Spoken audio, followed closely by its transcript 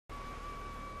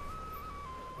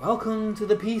Welcome to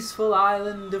the peaceful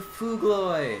island of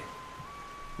Fugloy.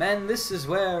 Men, this is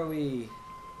where we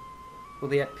will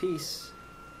be at peace.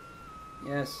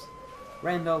 Yes.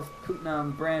 Randolf,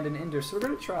 Putnam, Brand, and Indur. So we're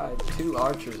going to try 2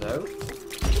 archers out.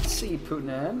 Let's see,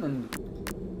 Putnam and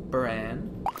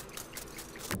Brand.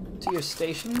 To your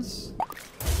stations.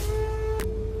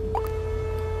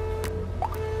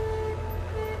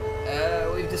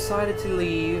 We've decided to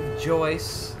leave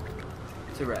Joyce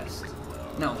to rest.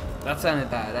 No, that sounded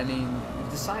bad. I mean,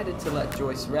 we've decided to let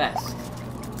Joyce rest.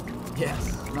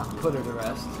 Yes, not put her to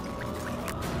rest.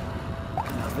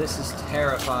 Now, this is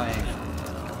terrifying.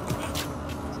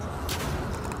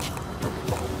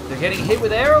 They're getting hit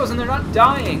with arrows and they're not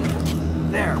dying.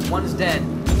 There, one's dead.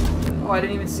 Oh, I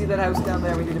didn't even see that house down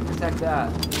there. We need to protect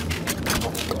that.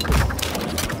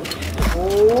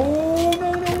 Oh,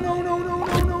 no, no, no, no, no,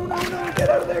 no, no, no, no. Get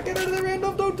out of there,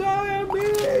 Randolph. Don't die on me.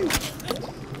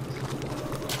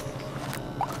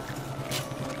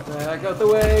 Back out the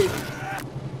way.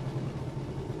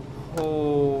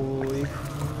 Holy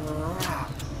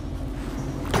crap.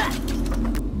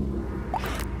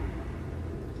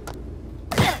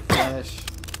 Finish.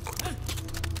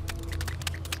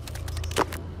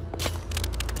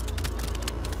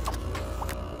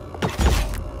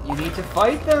 You need to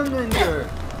fight them, Indur.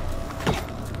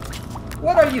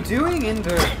 What are you doing,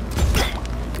 Indur?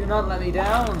 Do not let me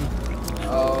down.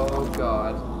 Oh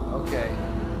god. Okay.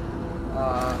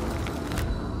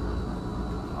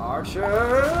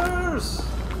 Archers!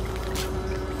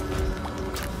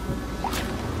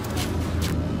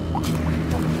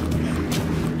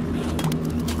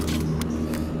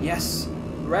 Yes!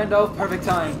 Randolph, perfect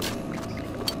time.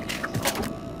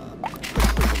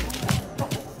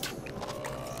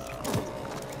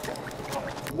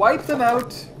 Wipe them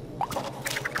out!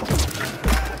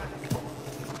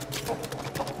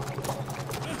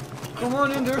 Come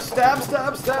on, Indur, stab,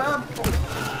 stab, stab!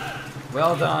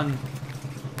 Well done.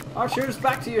 Archers,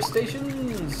 back to your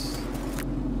stations!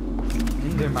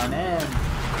 Indur, my man.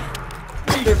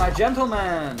 Indur, my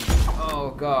gentleman!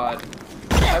 Oh, God.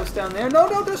 House down there. No,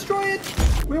 don't destroy it!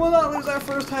 We will not lose our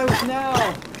first house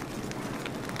now!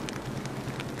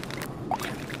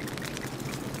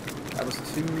 That was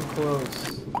too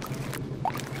close.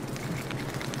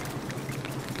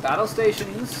 Battle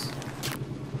stations.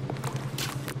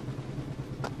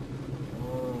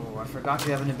 Oh, I forgot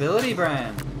you have an ability,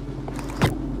 Bran.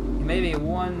 You may be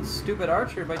one stupid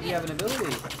archer, but you have an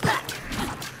ability.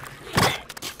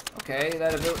 Okay,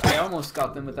 that ability. I almost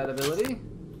got them with that ability.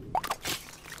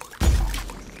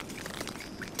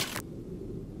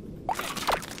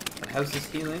 The house is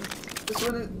healing. This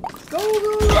one is. Go,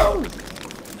 go, go!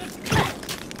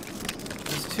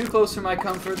 It's too close for my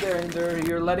comfort there, Indur.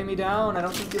 You're letting me down. I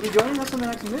don't think you'll be joining us on the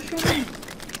next mission.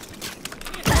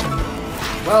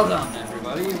 Well done,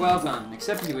 everybody. Well done.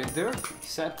 Except you, Indur.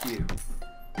 Except you.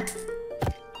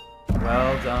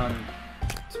 Well done.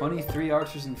 23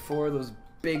 archers and 4 of those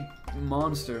big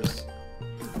monsters.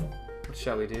 What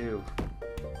shall we do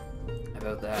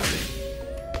about that?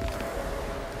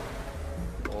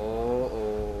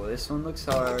 Oh, this one looks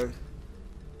hard.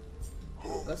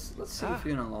 Let's see if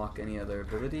we can unlock any other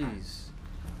abilities.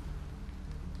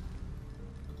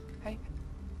 Hey.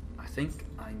 I think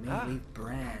I may leave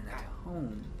Bran at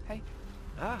home. Hey.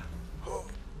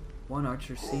 One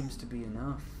archer seems to be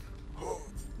enough.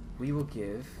 We will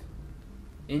give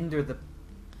Indur the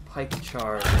pike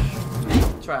charge.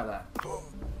 Try that.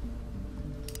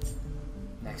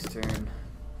 Next turn.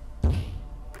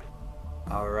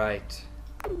 Alright.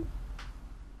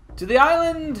 To the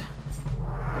island!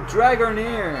 Drag her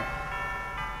near.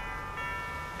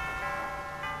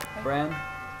 Bran,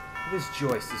 it is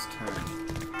Joyce's turn.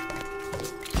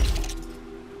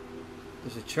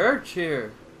 There's a church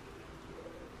here.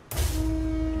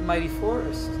 Mighty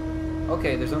forest.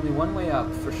 Okay, there's only one way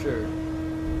up for sure.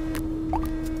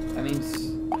 That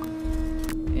means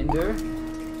Indur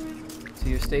to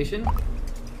your station.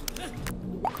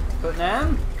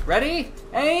 Putnam, ready,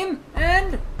 aim,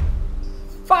 and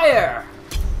fire!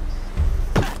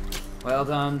 Well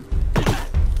done.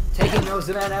 Taking those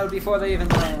men out before they even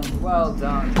land. Well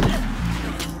done.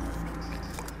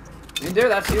 Indur,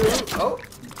 that's you. Oh,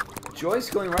 Joyce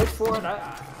going right for it.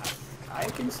 I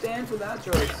can stand for that,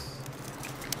 Joyce.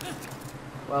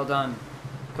 Well done.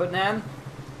 Putnam,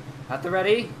 at the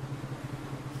ready.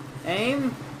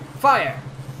 Aim, fire.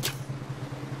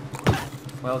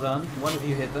 Well done. One of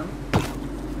you hit them.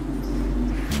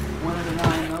 1 out of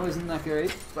 9, though, isn't that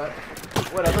great? But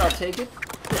whatever, I'll take it.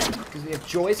 Because we have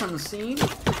Joyce on the scene.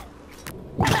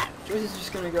 Joyce is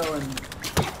just going to go and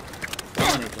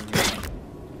dominate them here.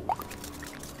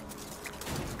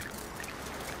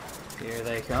 Here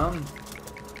they come.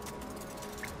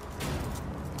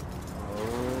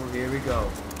 Oh, here we go.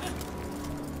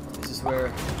 This is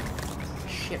where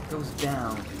ship goes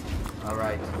down.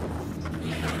 Alright.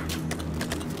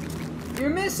 You're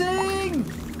missing!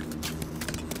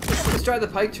 Let's try the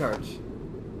pike charge.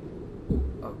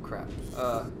 Oh crap.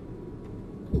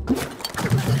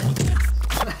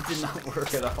 That did not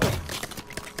work at all.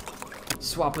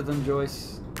 Swap with them,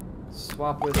 Joyce.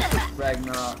 Swap with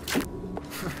Ragnarok.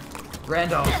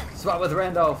 Randolph! Swap with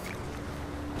Randolph!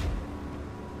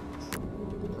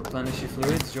 Replenish your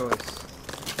fluids, Joyce.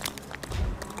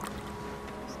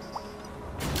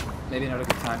 Maybe not a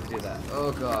good time to do that.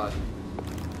 Oh god.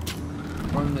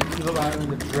 On the evil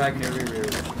island of Ragnarir.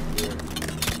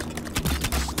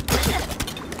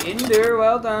 Indur,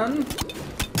 well done.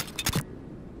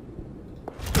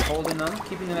 Holding them,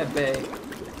 keeping them at bay.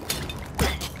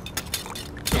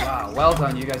 Wow, well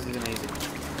done, you guys did amazing.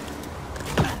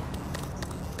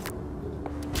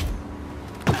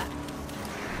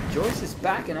 Joyce is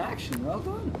back in action, well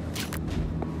done.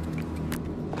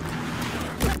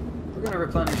 We're gonna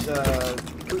replenish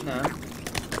Putnam.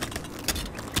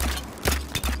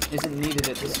 Isn't needed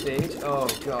at this stage. Oh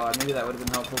god, maybe that would have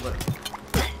been helpful, but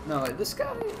no, this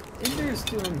guy, Indur's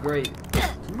doing great.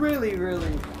 Really, you're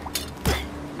really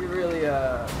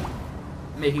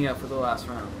making up for the last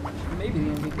round. Maybe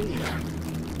the MVP.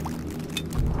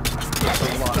 That's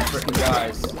a lot of freaking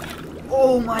guys.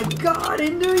 Oh my god,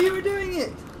 Indur, you were doing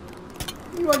it!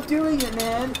 You are doing it,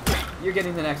 man! You're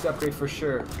getting the next upgrade for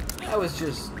sure. That was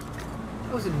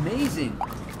amazing.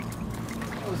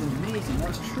 That was amazing. That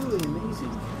was truly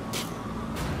amazing.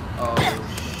 Oh,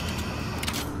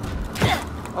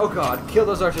 oh god, kill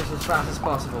those archers as fast as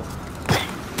possible.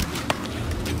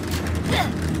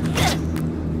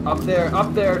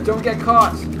 Up there, don't get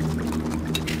caught.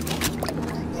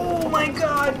 Oh my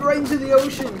god, right into the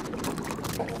ocean.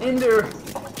 Indur,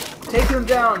 take them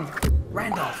down.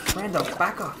 Randolph,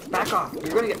 back off.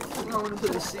 You're gonna get thrown into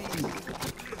the sea.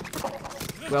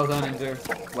 Well done, Indur,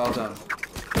 well done.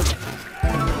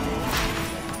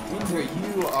 Indur,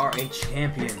 you are a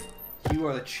champion. You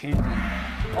are the champion.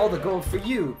 All the gold for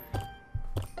you.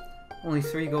 Only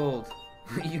 3 gold.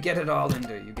 You get it all,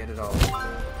 Indur. You get it all.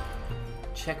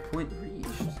 Checkpoint reached.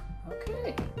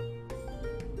 Okay.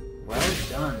 Well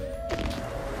done.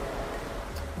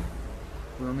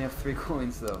 We only have 3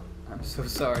 coins, though. I'm so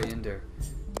sorry, Indur.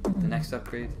 The next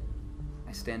upgrade,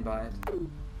 I stand by it.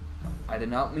 I did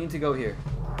not mean to go here.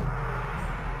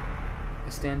 I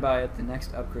stand by it. The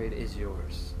next upgrade is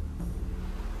yours.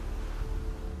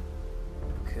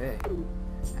 Okay.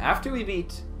 After we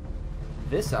beat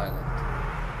this island,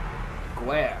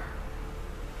 Guare,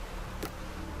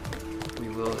 we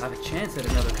will have a chance at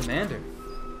another commander.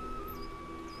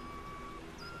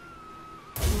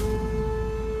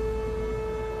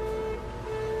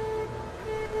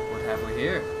 What have we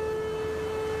here?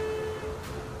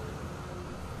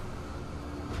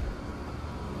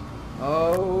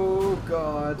 Oh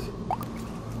god.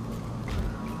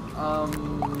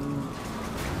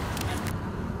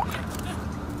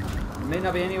 There may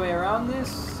not be any way around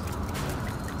this.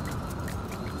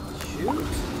 Shoot.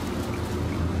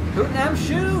 Putnam,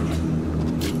 shoot!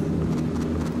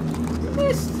 You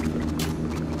missed!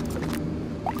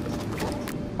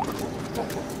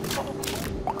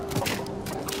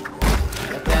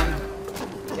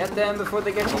 Get them before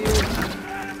they get to you,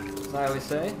 as I always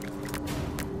say.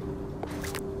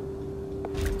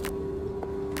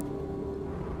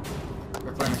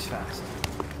 Replenish fast.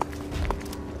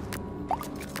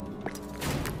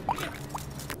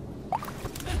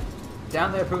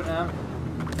 Down there, Putnam.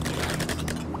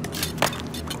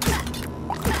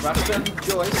 Rush them,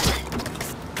 Joyce.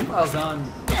 Well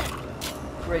done.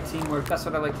 Great teamwork. That's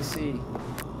what I like to see.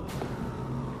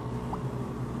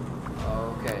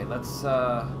 Okay, let's,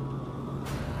 oh,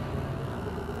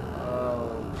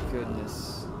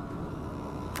 goodness.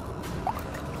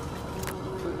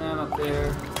 Putnam up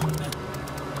there.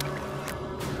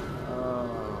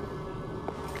 Oh.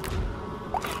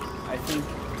 I think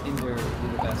Indur would be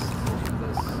the best for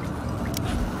this.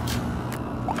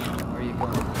 Where are you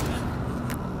going?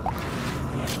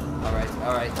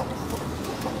 Alright.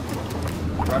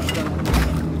 Rush them.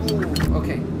 Ooh,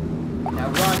 okay. Now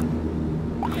run.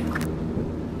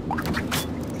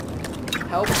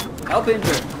 Help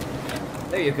Indur.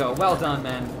 There you go. Well done,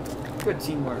 man. Good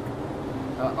teamwork.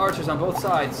 Archers on both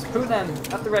sides. Putnam,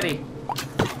 at the ready.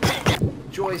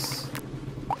 Joyce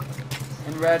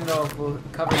and Randolph will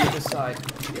cover you this side.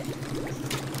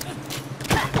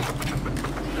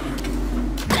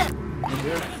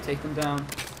 Indur, take them down.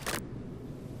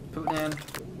 Putnam,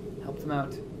 help them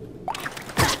out.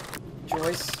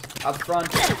 Joyce, Up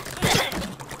front.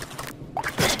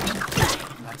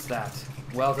 That's that.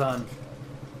 Well done.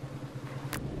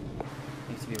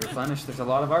 Needs to be replenished. There's a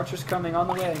lot of archers coming on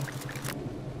the way.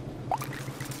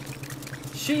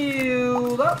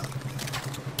 Shield up!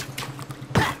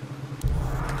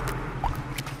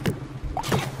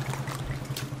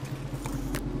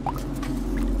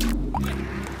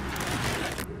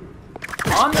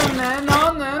 On them, men!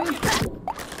 On them!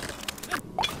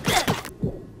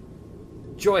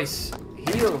 Joyce,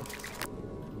 heal!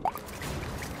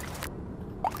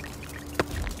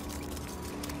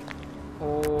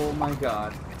 Oh my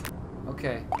god.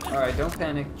 Okay. Alright, don't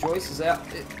panic. Joyce is out.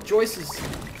 Joyce is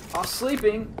off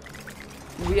sleeping.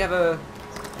 We have a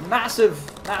massive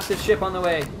ship on the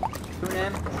way.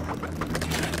 Punan.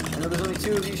 I know there's only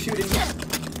 2 of you shooting.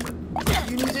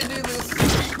 You need to do this.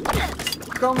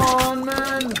 Come on,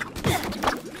 man!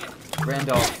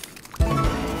 Randolph.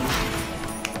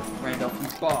 Randolph, you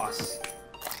boss.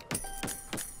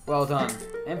 Well done.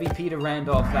 MVP to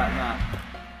Randolph that map.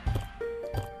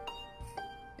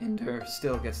 Indur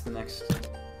still gets the next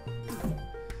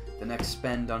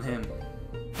spend on him.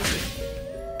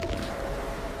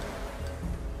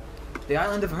 The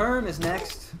island of Herm is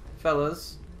next,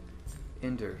 fellas.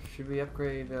 Indur. Should we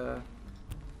upgrade? We'll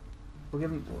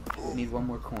give him. We need 1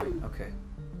 more coin. Okay.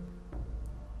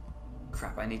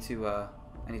 Crap! I need to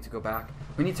go back.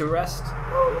 We need to rest.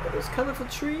 Oh, look at those colorful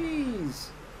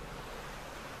trees.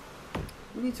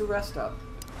 We need to rest up.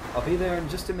 I'll be there in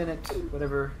just a minute.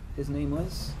 Whatever his name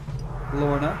was.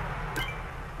 Lorna.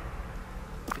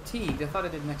 Fatigued. I thought I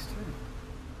did next turn.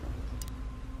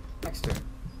 Next turn.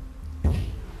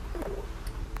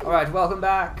 Alright, welcome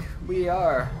back. We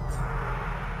are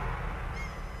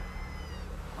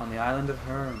on the island of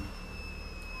Herm.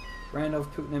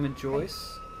 Randolph, Putnam, and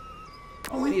Joyce.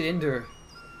 Oh, we need Indur.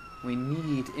 We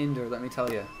need Indur, let me tell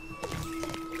you.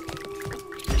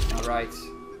 Alright.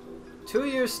 2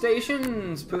 year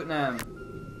stations, Putnam.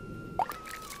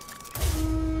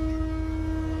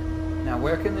 Now,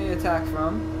 where can they attack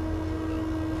from?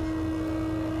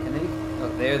 Can they? Oh,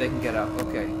 there they can get up.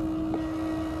 Okay.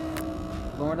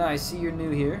 Lorna, I see you're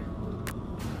new here.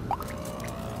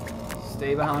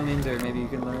 Stay behind Indur. Maybe you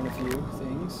can learn a few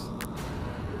things.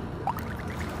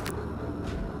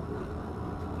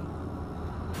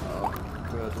 Oh,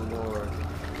 good lord.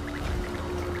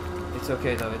 It's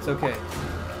okay, though. It's okay.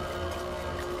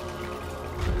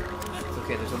 It's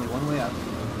okay. There's only one way out.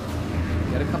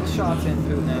 Get a couple shots in,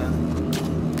 Putnam.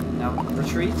 Now,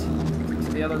 retreat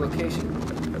to the other location.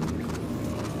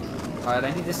 Alright,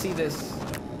 I need to see this.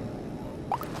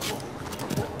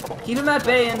 Keep him at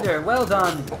bay, Indur. Well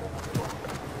done.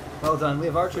 Well done. We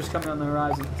have archers coming on the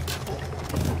horizon.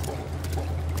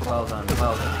 Well done.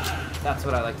 Well done. That's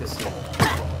what I like to see.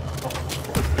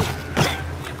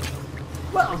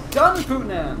 Well done,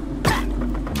 Putnam.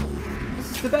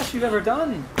 This is the best you've ever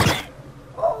done.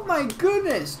 Oh my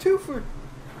goodness! 2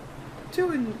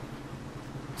 and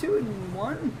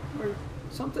 1 or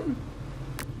something.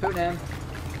 Putnam,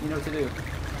 you know what to do.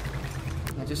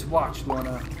 Now just watch,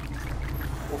 Lorna.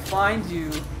 We'll find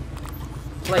you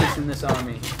place in this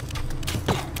army.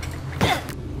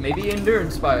 Maybe Indur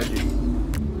inspired you.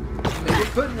 Maybe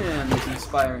Putnam is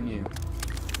inspiring you.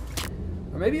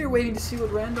 Or maybe you're waiting to see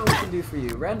what Randolph can do for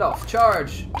you. Randolph,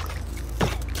 charge!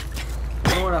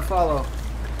 Lorna, follow.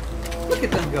 Look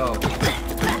at them go.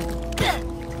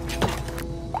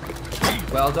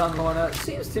 Well done, Lorna. It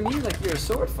seems to me like you're a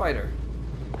sword fighter.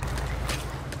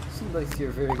 Seems like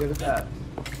you're very good at that.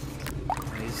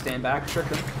 I need to stand back, trick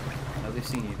them. I know they've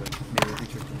seen you, but maybe they'll be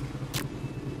tricking you.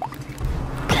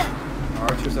 Our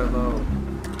archers are low.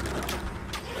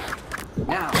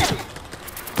 Now!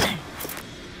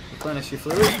 Replenish your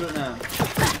fluids, but now.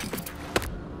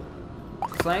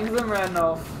 Flank them,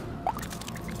 Randolph.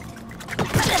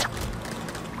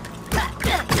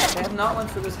 They have not went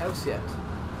for this house yet.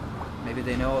 Maybe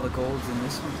they know all the gold's in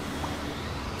this one.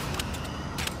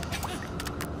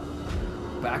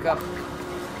 Back up.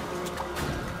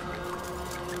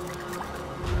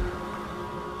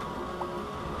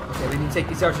 Okay, we need to take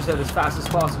these archers out as fast as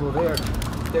possible.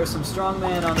 There's some strong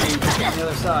men on the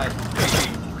other side.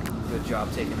 Good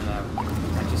job taking them out.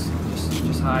 And just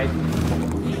hide.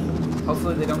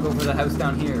 Hopefully they don't go for the house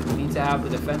down here. We need to have the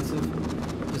defensive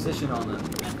position on them.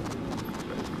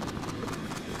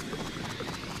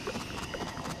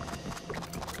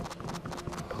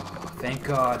 Oh, thank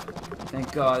God.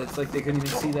 Thank God. It's like they couldn't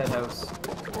even see that house.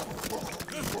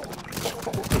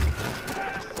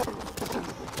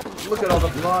 Look at all the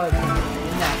blood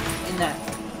in that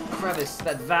crevice,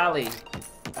 that valley,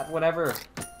 that whatever.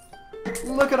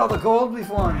 Look at all the gold we've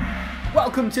won.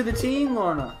 Welcome to the team,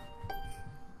 Lorna.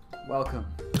 welcome.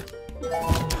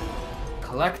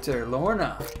 Collector,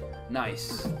 Lorna.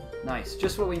 Nice. Nice.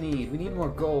 Just what we need. We need more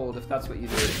gold if that's what you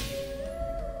do.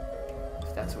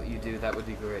 If that's what you do, that would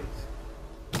be great.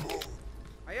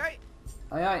 Aye aye.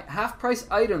 Aye aye. Half price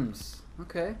items.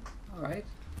 Okay. Alright.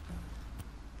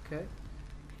 Okay.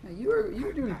 Now you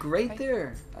were doing great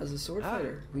there as a sword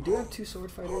fighter. We do have 2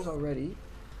 sword fighters already.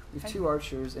 We have 2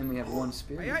 archers and we have 1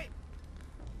 spearman. Aye aye.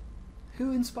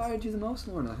 Who inspired you the most,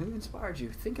 Lorna? Who inspired you?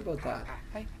 Think about that.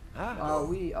 While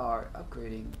we are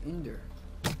upgrading Indur.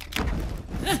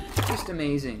 Just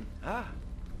amazing.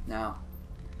 Now.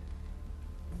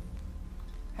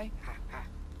 Aye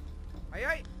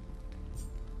aye.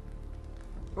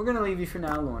 We're gonna leave you for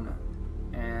now, Lorna.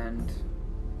 And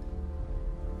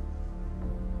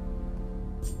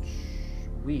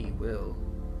we will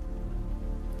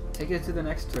take it to the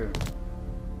next turn.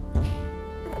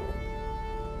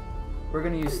 We're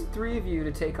going to use 3 of you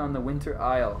to take on the Winter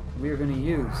Isle. We are going to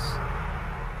use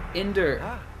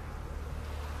Indur,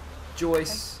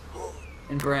 Joyce,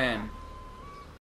 and Bran.